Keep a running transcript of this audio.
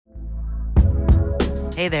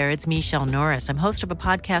Hey there, it's Michelle Norris. I'm host of a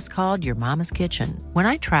podcast called Your Mama's Kitchen. When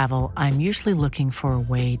I travel, I'm usually looking for a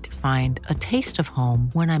way to find a taste of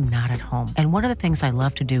home when I'm not at home. And one of the things I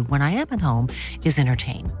love to do when I am at home is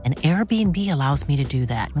entertain. And Airbnb allows me to do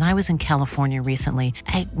that. When I was in California recently,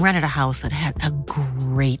 I rented a house that had a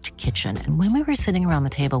great kitchen. And when we were sitting around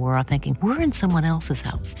the table, we were all thinking, we're in someone else's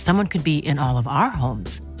house. Someone could be in all of our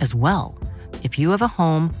homes as well. If you have a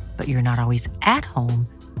home, but you're not always at home,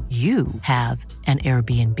 you have an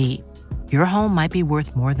Airbnb. Your home might be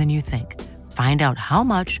worth more than you think. Find out how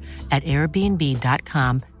much at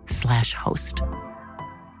airbnb.com/host.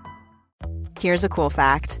 Here's a cool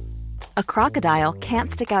fact. A crocodile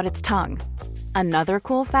can't stick out its tongue. Another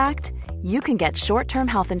cool fact, you can get short-term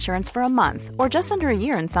health insurance for a month or just under a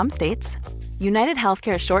year in some states. United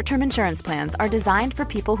Healthcare short-term insurance plans are designed for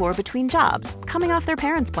people who are between jobs, coming off their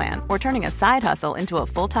parents' plan, or turning a side hustle into a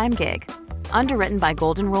full-time gig. Underwritten by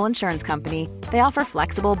Golden Rule Insurance Company, they offer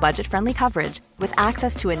flexible, budget-friendly coverage with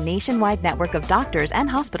access to a nationwide network of doctors and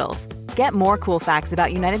hospitals. Get more cool facts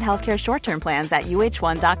about United Healthcare short-term plans at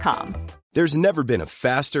uh1.com. There's never been a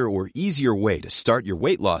faster or easier way to start your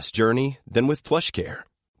weight loss journey than with PlushCare.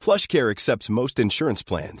 PlushCare accepts most insurance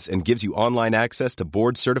plans and gives you online access to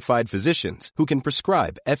board-certified physicians who can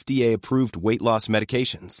prescribe FDA-approved weight loss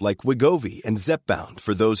medications like Wegovy and Zepbound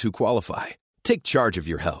for those who qualify. Take charge of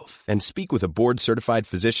your health and speak with a board-certified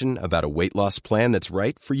physician about a weight loss plan that's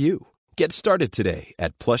right for you. Get started today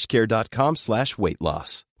at plushcare.com/weight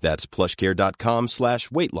loss. That's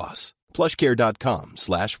plushcare.com/weight loss.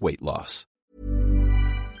 plushcare.com/weight loss.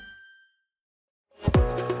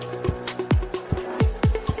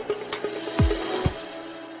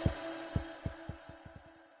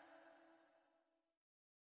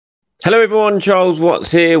 Hello everyone, Charles Watts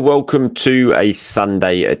here. Welcome to a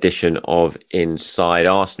Sunday edition of Inside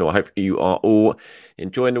Arsenal. I hope you are all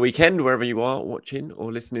enjoying the weekend, wherever you are watching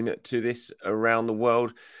or listening to this around the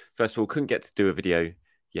world. First of all, couldn't get to do a video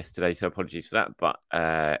yesterday, so apologies for that, but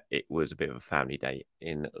it was a bit of a family day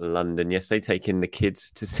in London yesterday, taking the kids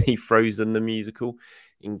to see Frozen the musical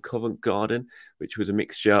in Covent Garden, which was a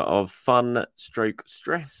mixture of fun stroke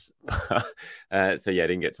stress. So yeah,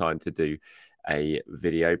 didn't get time to do a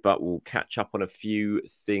video, but we'll catch up on a few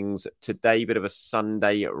things today. Bit of a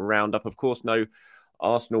Sunday roundup. Of course, no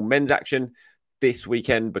Arsenal men's action this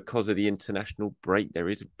weekend because of the international break. There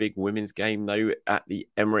is a big women's game, though, at the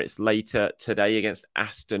Emirates later today against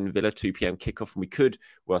Aston Villa, 2 p.m. kickoff. And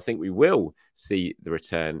I think we will see the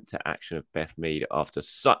return to action of Beth Mead after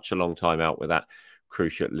such a long time out with that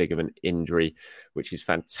cruciate ligament injury, which is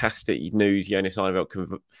fantastic news. Jonas Eideveld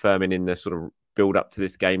confirming in the sort of build up to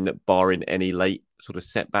this game that barring any late sort of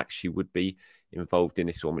setbacks, she would be involved in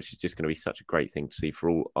this one, which is just going to be such a great thing to see for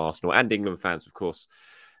all Arsenal and England fans, of course.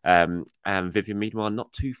 And Vivian, meanwhile,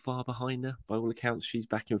 not too far behind her. By all accounts, she's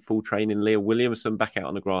back in full training. Leah Williamson back out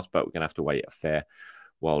on the grass, but we're going to have to wait a fair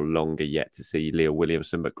while longer yet to see Leah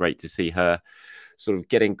Williamson, but great to see her sort of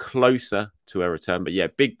getting closer to her return. But yeah,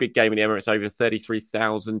 big game in the Emirates, over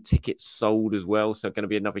 33,000 tickets sold as well. So going to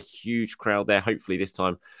be another huge crowd there. Hopefully this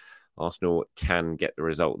time Arsenal can get the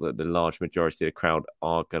result that the large majority of the crowd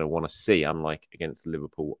are going to want to see, unlike against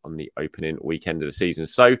Liverpool on the opening weekend of the season.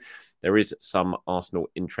 So there is some Arsenal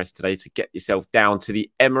interest today, so get yourself down to the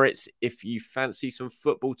Emirates if you fancy some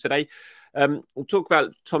football today. We'll talk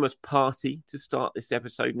about Thomas Partey to start this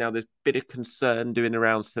episode. Now, there's a bit of concern doing the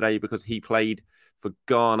rounds today because he played for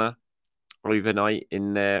Ghana overnight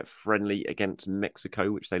in their friendly against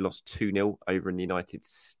Mexico, which they lost 2-0 over in the United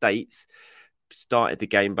States. Started the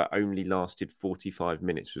game, but only lasted 45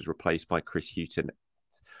 minutes, was replaced by Chris Hughton at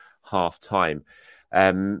half-time.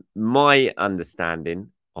 My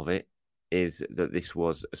understanding of it is that this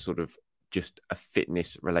was a sort of just a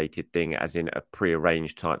fitness-related thing, as in a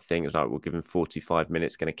pre-arranged type thing. It was like, we'll give him 45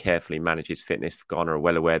 minutes, going to carefully manage his fitness. Ghana are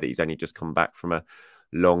well aware that he's only just come back from a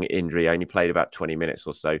long injury, only played about 20 minutes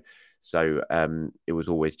or so. So it was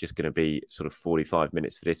always just going to be sort of 45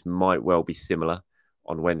 minutes for this. Might well be similar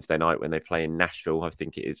on Wednesday night when they play in Nashville, I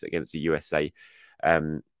think it is, against the USA,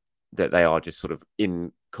 that they are just sort of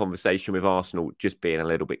in conversation with Arsenal, just being a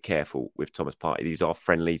little bit careful with Thomas Partey. These are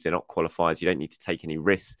friendlies, they're not qualifiers, you don't need to take any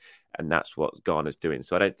risks, and that's what Ghana's doing.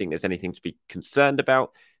 So I don't think there's anything to be concerned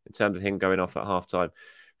about in terms of him going off at halftime.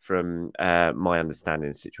 From my understanding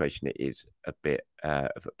of the situation, it is a bit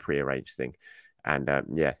of a pre-arranged thing. And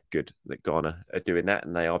yeah, good that Ghana are doing that,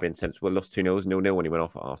 and they are being sensible. Lost 2-0, it was 0-0 when he went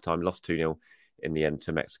off at halftime, lost 2-0 in the end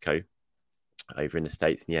to Mexico over in the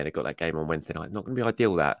States. And yeah, they got that game on Wednesday night. Not going to be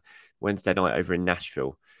ideal, that Wednesday night over in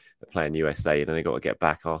Nashville. They're playing USA, and then they got to get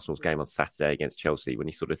back Arsenal's game on Saturday against Chelsea. When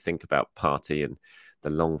you sort of think about Partey and the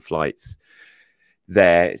long flights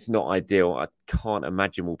there. It's not ideal. I can't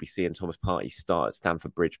imagine we'll be seeing Thomas Partey start at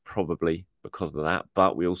Stamford Bridge, probably because of that.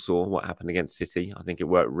 But we all saw what happened against City. I think it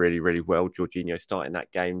worked really, really well. Jorginho starting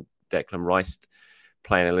that game, Declan Rice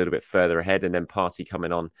playing a little bit further ahead, and then Partey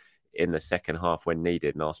coming on in the second half when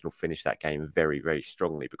needed. And Arsenal finished that game very, very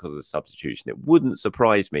strongly because of the substitution. It wouldn't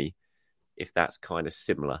surprise me if that's kind of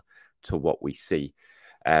similar to what we see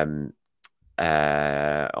on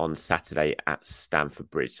Saturday at Stamford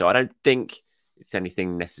Bridge. So I don't think it's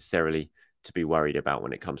anything necessarily to be worried about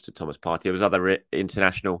when it comes to Thomas Partey. There was other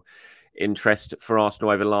international interest for Arsenal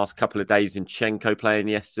over the last couple of days. Zinchenko playing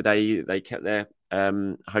yesterday. They kept their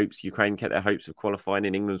hopes. Ukraine kept their hopes of qualifying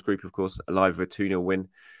in England's group, of course, alive with a 2-0 win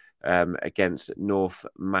against North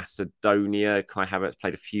Macedonia. Kai Havertz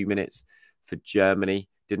played a few minutes for Germany.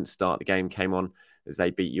 Didn't start the game, came on as they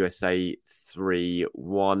beat USA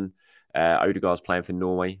 3-1. Odegaard's playing for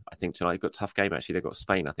Norway, I think, tonight. Got a tough game, actually. They've got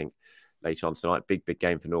Spain, I think, later on tonight. Big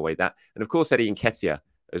game for Norway, that. And, of course, Eddie Nketiah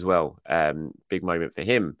as well. Big moment for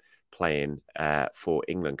him playing for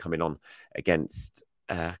England, coming on against...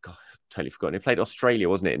 totally forgotten. He played Australia,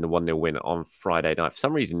 wasn't it, in the 1-0 win on Friday night. For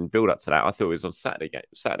some reason, build up to that, I thought it was on Saturday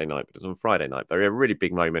night, but it was on Friday night. But a really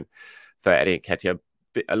big moment for Eddie Nketiah.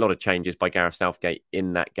 A lot of changes by Gareth Southgate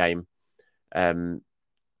in that game.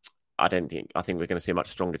 I think we're going to see a much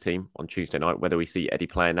stronger team on Tuesday night. Whether we see Eddie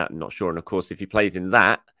playing that, I'm not sure. And of course, if he plays in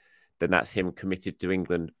that, then that's him committed to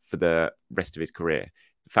England for the rest of his career.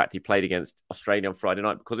 The fact he played against Australia on Friday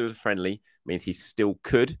night because it was friendly means he still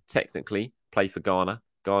could technically play for Ghana.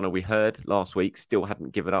 Ghana, we heard last week, still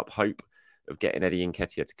hadn't given up hope of getting Eddie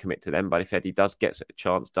Nketiah to commit to them. But if Eddie does get a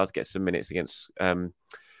chance, does get some minutes against on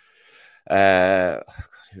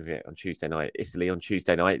Tuesday night, Italy on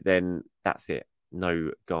Tuesday night, then that's it.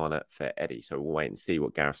 No Ghana for Eddie. So we'll wait and see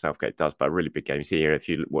what Gareth Southgate does. But a really big game. You see here, if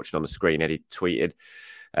you watch it on the screen, Eddie tweeted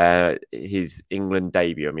his England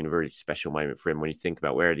debut. I mean, a very special moment for him when you think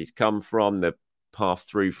about where Eddie's come from, the path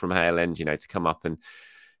through from Hale End, to come up and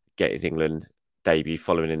get his England debut,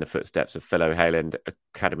 following in the footsteps of fellow Hale End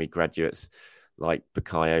Academy graduates like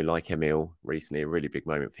Bukayo, like Emil recently. A really big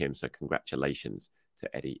moment for him. So congratulations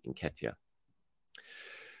to Eddie Nketiah.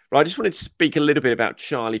 Right, I just wanted to speak a little bit about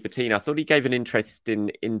Charlie Patino. I thought he gave an interesting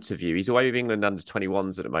interview. He's away with England under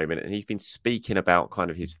 21s at the moment, and he's been speaking about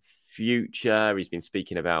kind of his future. He's been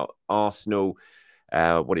speaking about Arsenal,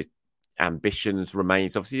 what his ambitions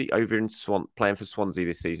remains. Obviously, over in playing for Swansea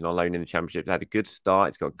this season on loan in the Championship. He's had a good start.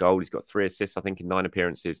 He's got a goal. He's got 3 assists, I think, in 9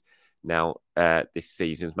 appearances now this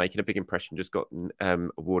season. He's making a big impression. Just got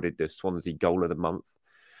awarded the Swansea Goal of the Month.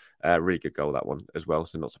 Really good goal, that one as well.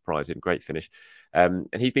 So not surprising. Great finish. And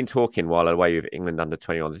he's been talking while away with England under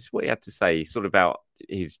 21. This is what he had to say sort of about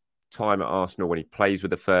his time at Arsenal when he plays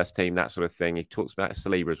with the first team, that sort of thing. He talks about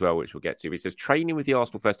Saliba as well, which we'll get to. He says, training with the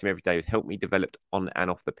Arsenal first team every day has helped me develop on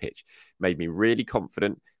and off the pitch. Made me really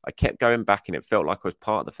confident. I kept going back and it felt like I was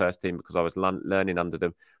part of the first team because I was learning under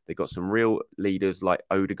them. They got some real leaders like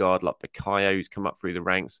Odegaard, like Bukayo, who's come up through the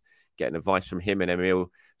ranks. Getting advice from him and Emil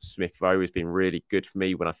Smith-Rowe has been really good for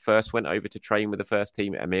me. When I first went over to train with the first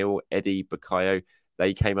team, Emil, Eddie, Bukayo,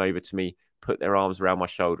 they came over to me, put their arms around my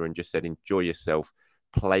shoulder and just said, enjoy yourself,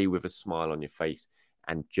 play with a smile on your face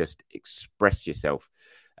and just express yourself.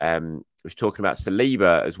 We were talking about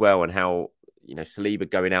Saliba as well and how, Saliba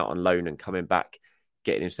going out on loan and coming back,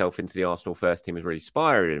 getting himself into the Arsenal first team was really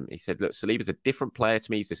inspiring him. He said, look, Saliba's a different player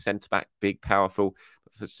to me. He's a centre-back, big, powerful.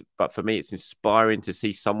 But for me, it's inspiring to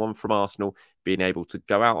see someone from Arsenal being able to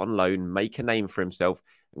go out on loan, make a name for himself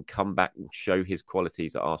and come back and show his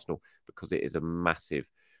qualities at Arsenal because it is a massive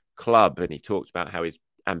club. And he talks about how his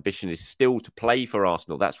ambition is still to play for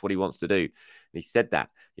Arsenal. That's what he wants to do. And he said that,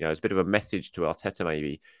 it's a bit of a message to Arteta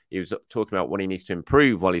maybe. He was talking about what he needs to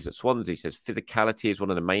improve while he's at Swansea. He says, physicality is one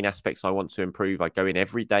of the main aspects I want to improve. I go in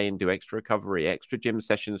every day and do extra recovery, extra gym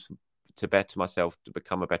sessions to better myself, to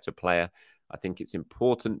become a better player. I think it's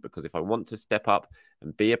important because if I want to step up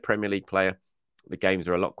and be a Premier League player, the games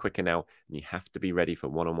are a lot quicker now and you have to be ready for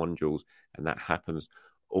one-on-one duels. And that happens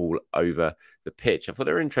all over the pitch. I thought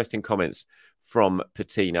there were interesting comments from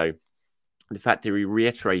Patino. The fact that he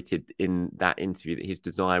reiterated in that interview that his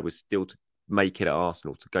desire was still to make it at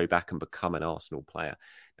Arsenal, to go back and become an Arsenal player.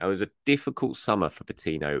 Now, it was a difficult summer for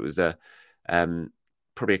Patino. It was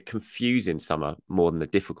probably a confusing summer more than a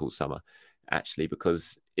difficult summer, actually,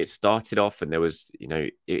 because it started off and there was,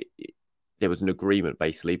 there was an agreement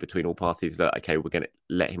basically between all parties that, okay, we're going to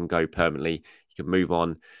let him go permanently. He can move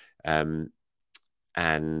on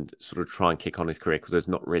and sort of try and kick on his career because there's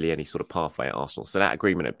not really any sort of pathway at Arsenal. So that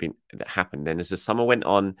agreement that happened. Then as the summer went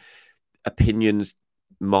on, opinions,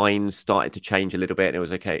 minds started to change a little bit and it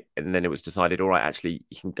was okay. And then it was decided, all right, actually,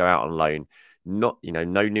 you can go out on loan Not, no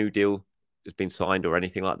new deal has been signed or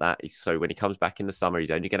anything like that. So when he comes back in the summer,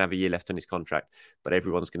 he's only going to have a year left on his contract, but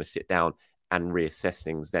everyone's going to sit down and reassess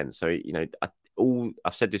things then. So,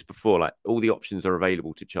 I've said this before, like all the options are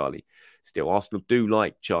available to Charlie still. Arsenal do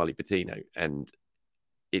like Charlie Patino, and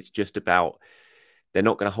it's just about, they're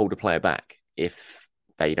not going to hold a player back if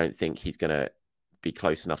they don't think he's going to be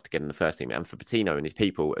close enough to get in the first team. And for Patino and his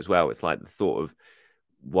people as well, it's like the thought of,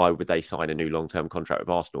 why would they sign a new long-term contract with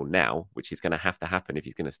Arsenal now, which is going to have to happen if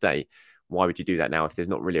he's going to stay? Why would you do that now if there's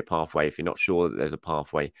not really a pathway, if you're not sure that there's a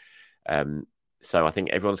pathway? So I think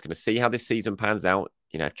everyone's going to see how this season pans out.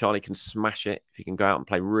 If Charlie can smash it, if he can go out and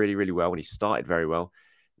play really, really well, and he started very well,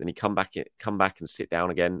 then he come back and sit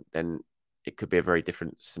down again, then it could be a very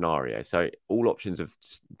different scenario. So all options are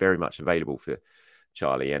very much available for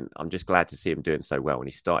Charlie, and I'm just glad to see him doing so well. And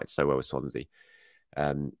he started so well with Swansea.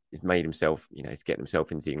 He's made himself, he's getting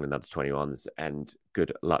himself into the England under-21s, and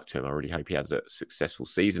good luck to him. I really hope he has a successful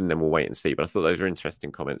season. Then we'll wait and see. But I thought those were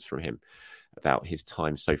interesting comments from him about his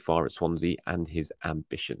time so far at Swansea and his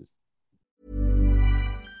ambitions.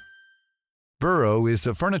 Burrow is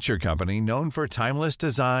a furniture company known for timeless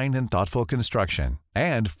design and thoughtful construction,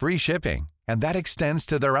 and free shipping, and that extends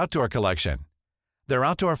to their outdoor collection. Their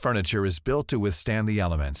outdoor furniture is built to withstand the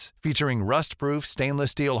elements, featuring rust-proof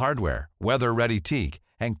stainless steel hardware, weather-ready teak,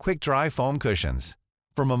 and quick-dry foam cushions.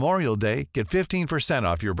 For Memorial Day, get 15%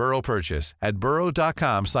 off your Burrow purchase at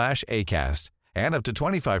burrow.com/acast, and up to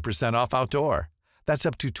 25% off outdoor. That's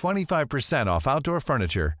up to 25% off outdoor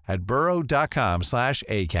furniture at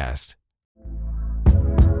burrow.com/acast.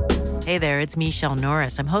 Hey there, it's Michelle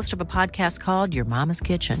Norris. I'm host of a podcast called Your Mama's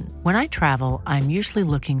Kitchen. When I travel, I'm usually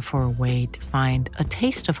looking for a way to find a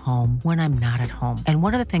taste of home when I'm not at home. And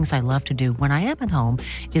one of the things I love to do when I am at home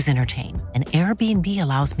is entertain. And Airbnb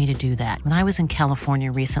allows me to do that. When I was in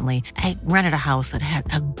California recently, I rented a house that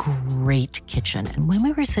had a great kitchen. And when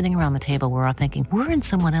we were sitting around the table, we were all thinking, we're in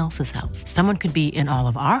someone else's house. Someone could be in all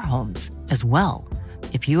of our homes as well.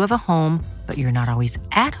 If you have a home, but you're not always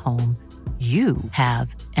at home, you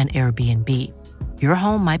have an Airbnb. Your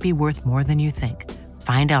home might be worth more than you think.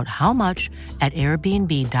 Find out how much at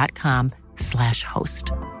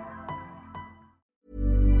airbnb.com/host.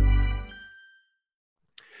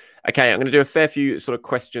 Okay, I'm going to do a fair few sort of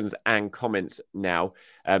questions and comments now.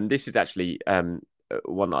 This is actually one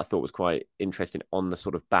that I thought was quite interesting on the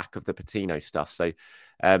sort of back of the Patino stuff. So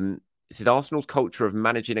it says, Arsenal's culture of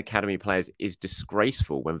managing academy players is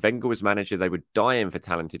disgraceful. When Wenger was manager, they would die in for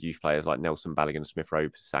talented youth players like Nelson, Balogun, Smith Rowe,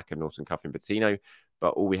 Saka, Norton, Cuffin, Patino.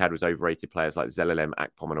 But all we had was overrated players like Zelalem,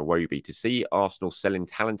 Akpom and Iwobi. To see Arsenal selling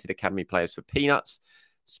talented academy players for peanuts,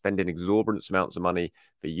 spending exorbitant amounts of money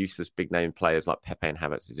for useless big-name players like Pepe and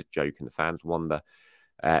Havertz is a joke. And the fans wonder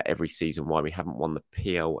every season why we haven't won the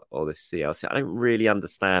PL or the CL. I don't really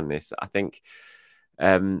understand this. I think,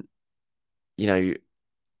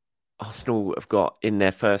 Arsenal have got in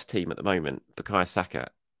their first team at the moment, Bukayo Saka,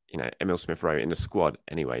 Emil Smith-Rowe in the squad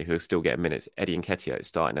anyway, who are still getting minutes. Eddie Nketiah is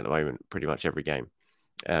starting at the moment pretty much every game.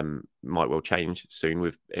 Might well change soon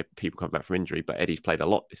with people coming back from injury, but Eddie's played a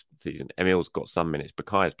lot this season. Emil's got some minutes.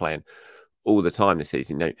 Bukayo's playing all the time this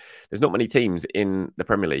season. There's not many teams in the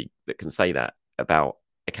Premier League that can say that about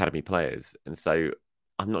academy players. And so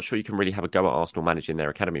I'm not sure you can really have a go at Arsenal managing their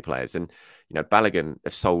academy players. And, Balogun,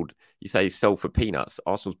 they've sold for peanuts.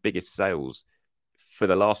 Arsenal's biggest sales for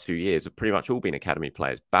the last few years have pretty much all been academy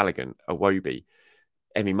players. Balogun, Iwobi,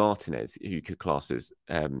 Emi Martinez, who you could class as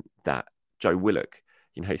that, Joe Willock.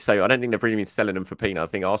 So I don't think they've really been selling them for peanuts.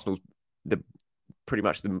 I think Arsenal's pretty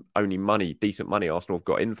much the only decent money Arsenal have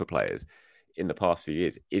got in for players in the past few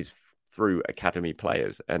years is through academy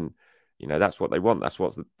players. And, that's what they want. That's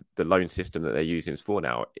what the loan system that they're using is for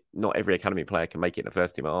now. Not every academy player can make it in the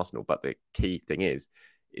first team at Arsenal, but the key thing is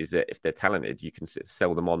that if they're talented, you can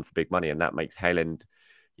sell them on for big money, and that makes Haaland,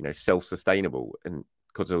 self-sustainable, and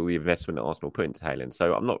because of all the investment that Arsenal put into Haaland.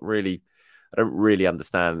 So I don't really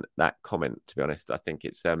understand that comment, to be honest. I think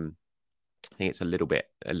it's a little bit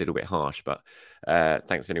harsh, but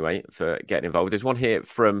thanks anyway for getting involved. There's one here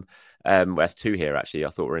from there's two here actually.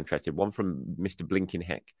 I thought were interested. One from Mr.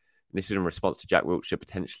 Blinkenheck. This is in response to Jack Wilshere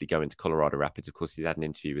potentially going to Colorado Rapids. Of course, he's had an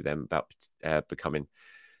interview with them about becoming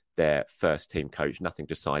their first team coach. Nothing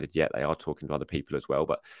decided yet. They are talking to other people as well.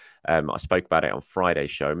 But I spoke about it on Friday's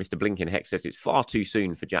show. Mr. Blinkenheck says it's far too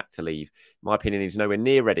soon for Jack to leave. In my opinion, he's nowhere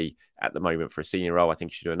near ready at the moment for a senior role. I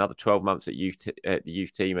think he should do another 12 months at the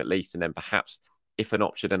youth team at least. And then perhaps, if an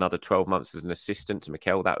option, another 12 months as an assistant to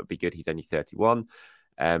Mikel. That would be good. He's only 31.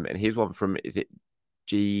 And here's one from, is it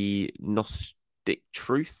Gnostic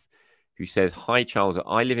Truth? who says, "Hi, Charles.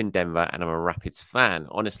 I live in Denver and I'm a Rapids fan.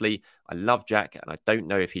 Honestly, I love Jack and I don't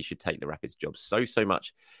know if he should take the Rapids job. So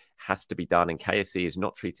much has to be done and KSC is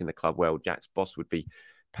not treating the club well. Jack's boss would be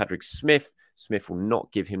Patrick Smith. Smith will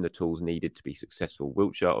not give him the tools needed to be successful.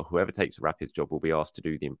 Wilshere or whoever takes the Rapids job will be asked to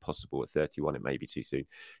do the impossible at 31. It may be too soon."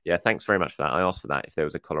 Yeah, thanks very much for that. I asked for that if there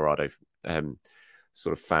was a Colorado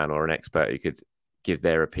sort of fan or an expert who could give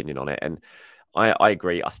their opinion on it. And I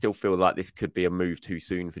agree. I still feel like this could be a move too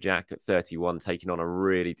soon for Jack at 31, taking on a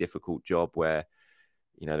really difficult job where,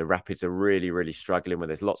 you know, the Rapids are really, really struggling, where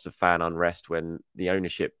there's lots of fan unrest, when the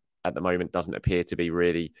ownership at the moment doesn't appear to be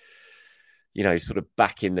really, you know, sort of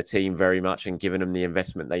backing the team very much and giving them the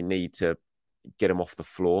investment they need to get them off the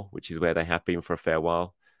floor, which is where they have been for a fair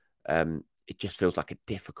while. It just feels like a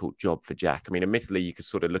difficult job for Jack. I mean, admittedly, you could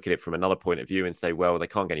sort of look at it from another point of view and say, well, they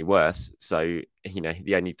can't get any worse. So, you know,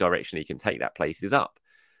 the only direction he can take that place is up,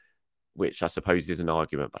 which I suppose is an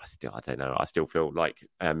argument, but I don't know. I still feel like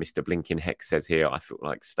Mr. Blinken Hex says here, I feel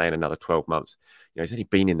like staying another 12 months. You know, he's only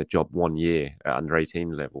been in the job 1 year at under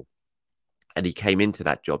 18 level. And he came into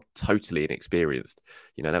that job totally inexperienced.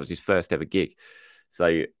 You know, that was his first ever gig.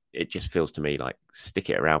 So it just feels to me like stick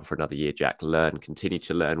it around for another year, Jack. Continue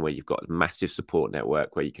to learn, where you've got a massive support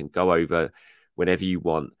network where you can go over whenever you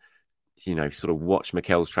want, you know, sort of watch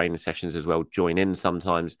Mikel's training sessions as well, join in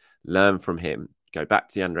sometimes, learn from him, go back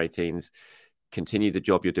to the under 18s, continue the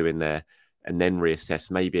job you're doing there, and then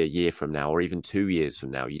reassess maybe a year from now or even 2 years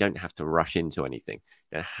from now. You don't have to rush into anything.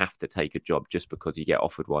 You don't have to take a job just because you get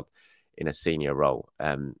offered one in a senior role.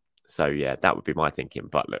 So, yeah, that would be my thinking.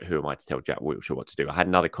 But look, who am I to tell Jack Wilshere what to do? I had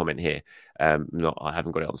another comment here. I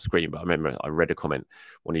haven't got it on screen, but I remember I read a comment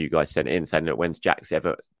one of you guys sent in saying that when's Jack's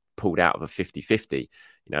ever pulled out of a 50-50, you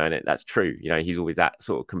know, and that's true. You know, he's always that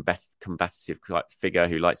sort of combative figure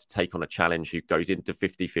who likes to take on a challenge, who goes into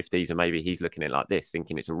 50-50s, and maybe he's looking at it like this,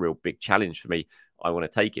 thinking it's a real big challenge for me. I want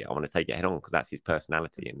to take it. I want to take it head on because that's his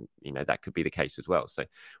personality. And, you know, that could be the case as well. So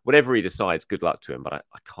whatever he decides, good luck to him. But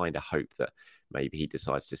I kind of hope that maybe he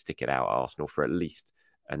decides to stick it out at Arsenal for at least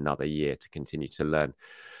another year to continue to learn.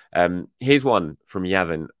 Here's one from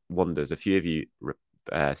Yavin Wanders. A few of you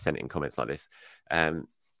sent in comments like this.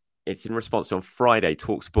 It's in response to on Friday,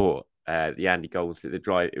 Talk Sport, the Andy Goldstein,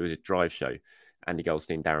 it was a drive show. Andy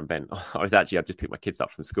Goldstein, Darren Bent. I just picked my kids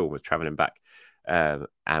up from school, was traveling back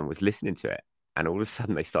and was listening to it. And all of a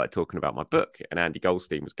sudden they started talking about my book, and Andy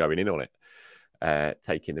Goldstein was going in on it,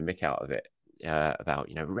 taking the mick out of it. About,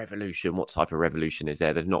 you know, revolution, what type of revolution is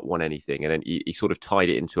there? They've not won anything. And then he sort of tied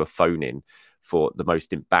it into a phone in for the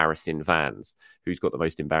most embarrassing fans. Who's got the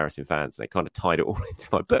most embarrassing fans? And they kind of tied it all into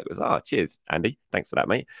my book. It was, cheers, Andy. Thanks for that,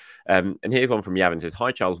 mate. And here's one from Yavin. Says,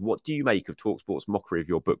 "Hi, Charles. What do you make of TalkSport's mockery of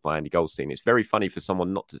your book by Andy Goldstein? It's very funny for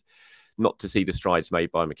someone not to see the strides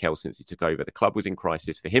made by Mikel since he took over. The club was in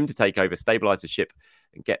crisis. For him to take over, stabilise the ship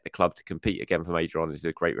and get the club to compete again for major honours is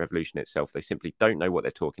a great revolution itself. They simply don't know what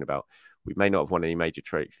they're talking about. We may not have won any major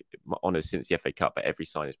honours since the FA Cup, but every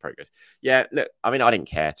sign is progress." Yeah, look, I mean, I didn't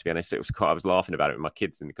care, to be honest. I was laughing about it with my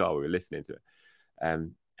kids in the car. We were listening to it.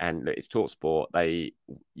 And look, it's TalkSport. They,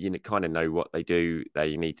 you kind of know what they do.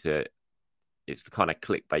 It's the kind of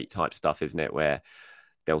clickbait type stuff, isn't it? Where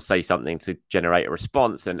they'll say something to generate a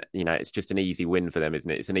response, and, you know, it's just an easy win for them,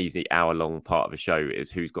 isn't it? It's an easy hour-long part of a show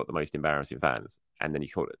is who's got the most embarrassing fans, and then you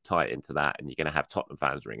sort of tie it into that, and you're going to have Tottenham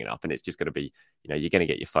fans ringing up, and it's just going to be, you know, you're going to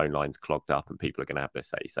get your phone lines clogged up, and people are going to have their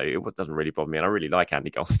say. So it doesn't really bother me, and I really like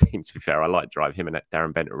Andy Goldstein. To be fair, I like Drive. Him and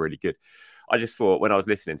Darren Bent are really good. I just thought when I was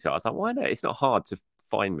listening to it, I was like, why not? It's not hard to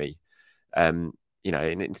find me, you know.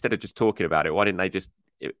 And instead of just talking about it, why didn't they just?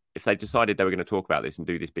 If they decided they were going to talk about this and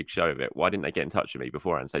do this big show of it, why didn't they get in touch with me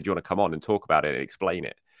beforehand and say, "Do you want to come on and talk about it and explain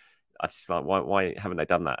it?" I just like, why haven't they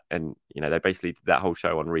done that? And, you know, they basically did that whole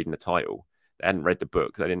show on reading the title. They hadn't read the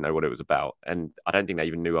book. They didn't know what it was about. And I don't think they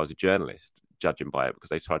even knew I was a journalist, judging by it, because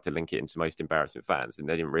they tried to link it into most embarrassing fans. And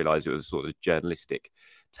they didn't realise it was a sort of journalistic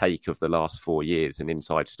take of the last 4 years, an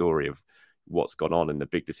inside story of what's gone on and the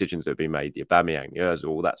big decisions that have been made, the Aubameyang, the Ozil,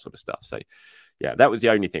 all that sort of stuff. So, yeah, that was the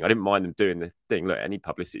only thing. I didn't mind them doing the thing. Look, any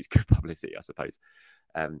publicity is good publicity, I suppose.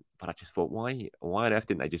 But I just thought, why on earth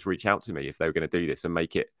didn't they just reach out to me if they were going to do this and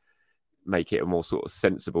make it a more sort of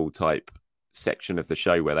sensible type section of the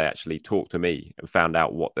show where they actually talked to me and found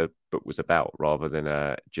out what the book was about, rather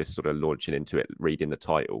than just sort of launching into it, reading the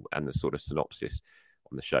title and the sort of synopsis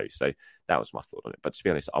on the show. So that was my thought on it. But to be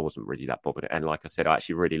honest, I wasn't really that bothered. And like I said, I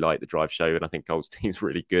actually really like the Drive show, and I think Goldstein's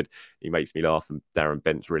really good. He makes me laugh, and Darren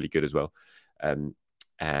Bent's really good as well.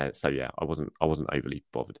 So yeah, I wasn't overly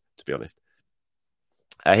bothered, to be honest.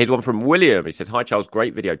 Here's one from William. He said, "Hi Charles,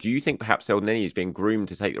 great video. Do you think perhaps El Neni is being groomed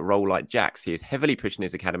to take the role like Jax? He is heavily pushing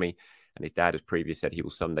his academy and his dad has previously said he will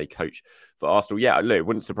someday coach for Arsenal. Yeah, look, it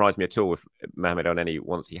wouldn't surprise me at all if Mohamed El-Neni,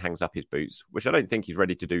 once he hangs up his boots, which I don't think he's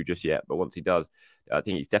ready to do just yet, but once he does, I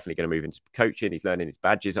think he's definitely going to move into coaching. He's learning his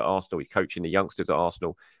badges at Arsenal. He's coaching the youngsters at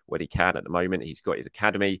Arsenal when he can at the moment. He's got his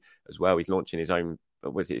academy as well. He's launching his own,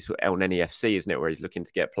 it's El-Neni FC, isn't it, where he's looking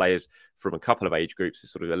to get players from a couple of age groups,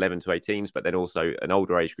 sort of 11 to 18s, but then also an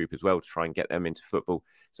older age group as well to try and get them into football.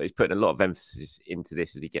 So he's putting a lot of emphasis into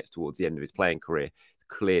this as he gets towards the end of his playing career. He's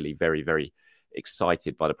clearly very, very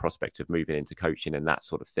excited by the prospect of moving into coaching and that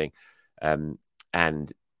sort of thing.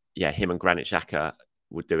 And yeah, him and Granit Xhaka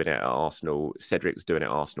were doing it at Arsenal. Cedric was doing it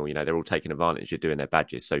at Arsenal. You know, they're all taking advantage of doing their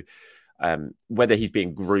badges. So whether he's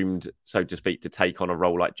being groomed, so to speak, to take on a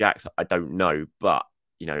role like Jack's, I don't know. But,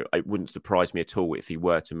 you know, it wouldn't surprise me at all if he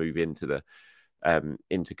were to move into the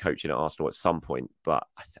into coaching at Arsenal at some point. But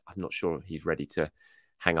I'm not sure he's ready to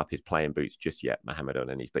hang up his playing boots just yet, Mohamed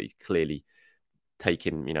El-Neni. But he's clearly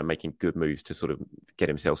making good moves to sort of get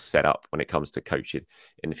himself set up when it comes to coaching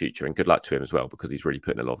in the future. And good luck to him as well, because he's really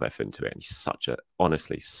putting a lot of effort into it. And he's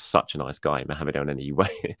honestly such a nice guy, Mohamed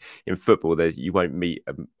El-Neni. In football, you won't meet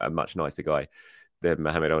a much nicer guy than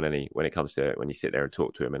Mohamed El-Neni when you sit there and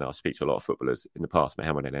talk to him. And I speak to a lot of footballers in the past.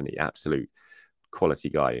 Mohamed El-Neni, absolute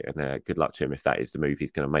quality guy. And good luck to him if that is the move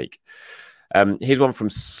he's going to make. Here's one from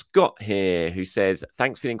Scott here, who says,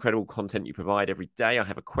 thanks for the incredible content you provide every day. I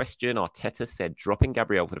have a question. Arteta said dropping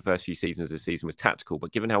Gabriel for the first few seasons of the season was tactical,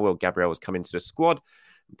 but given how well Gabriel has come into the squad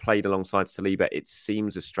and played alongside Saliba, it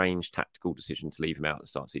seems a strange tactical decision to leave him out at the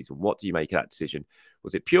start of the season. What do you make of that decision?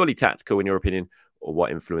 Was it purely tactical in your opinion, or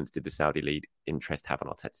what influence did the Saudi league interest have on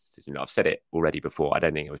Arteta's decision? I've said it already before. I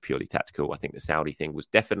don't think it was purely tactical. I think the Saudi thing was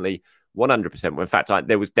definitely 100%. In fact,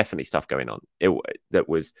 there was definitely stuff going on. That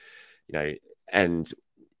was... I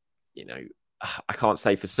can't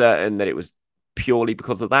say for certain that it was purely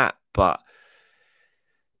because of that, but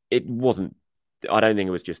it wasn't. I don't think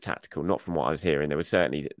it was just tactical, not from what I was hearing. There was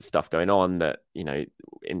certainly stuff going on that,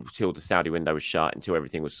 until the Saudi window was shut, until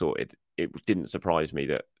everything was sorted, it didn't surprise me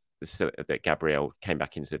that Gabriel came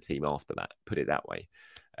back into the team after that, put it that way.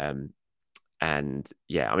 And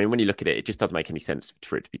yeah, I mean, when you look at it, it just doesn't make any sense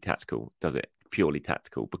for it to be tactical, does it? Purely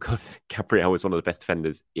tactical, because Gabriel is one of the best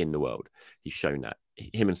defenders in the world. He's shown that.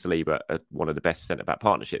 Him and Saliba are one of the best centre-back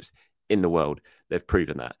partnerships in the world. They've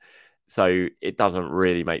proven that. So it doesn't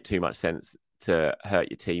really make too much sense to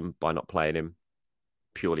hurt your team by not playing him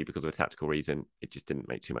purely because of a tactical reason. It just didn't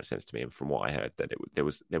make too much sense to me. And from what I heard, that there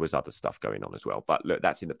was other stuff going on as well. But look,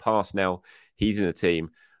 that's in the past now. He's in the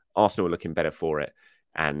team. Arsenal are looking better for it.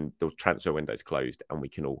 And the transfer window's closed, and we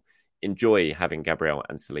can all enjoy having Gabriel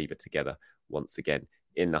and Saliba together once again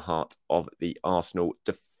in the heart of the Arsenal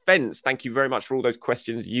defence. Thank you very much for all those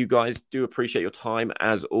questions. You guys, do appreciate your time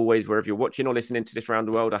as always, wherever you're watching or listening to this around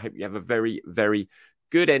the world. I hope you have a very, very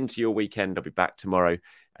good end to your weekend. I'll be back tomorrow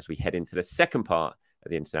as we head into the second part of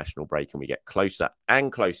the international break and we get closer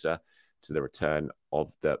and closer to the return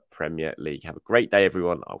of the Premier League. Have a great day,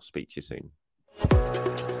 everyone. I'll speak to you soon.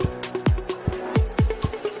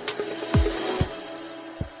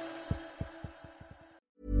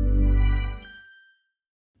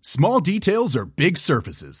 Small details are big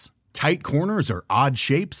surfaces. Tight corners are odd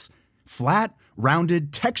shapes. Flat,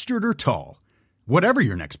 rounded, textured, or tall. Whatever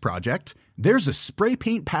your next project, there's a spray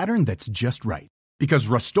paint pattern that's just right. Because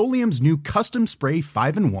Rust-Oleum's new Custom Spray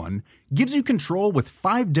 5-in-1 gives you control with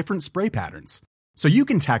 5 different spray patterns. So you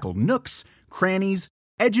can tackle nooks, crannies,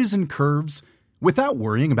 edges, and curves without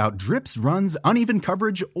worrying about drips, runs, uneven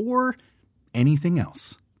coverage, or anything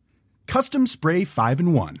else. Custom Spray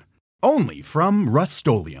 5-in-1. Only from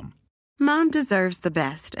Rust-Oleum. Mom deserves the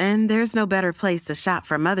best, and there's no better place to shop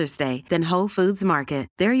for Mother's Day than Whole Foods Market.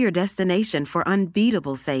 They're your destination for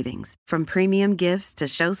unbeatable savings, from premium gifts to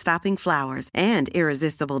show-stopping flowers and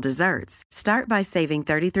irresistible desserts. Start by saving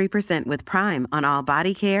 33% with Prime on all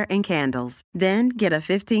body care and candles. Then get a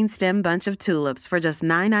 15-stem bunch of tulips for just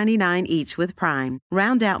 $9.99 each with Prime.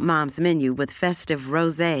 Round out Mom's menu with festive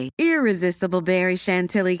rosé, irresistible berry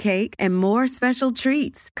chantilly cake, and more special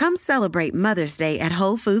treats. Come celebrate Mother's Day at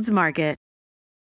Whole Foods Market.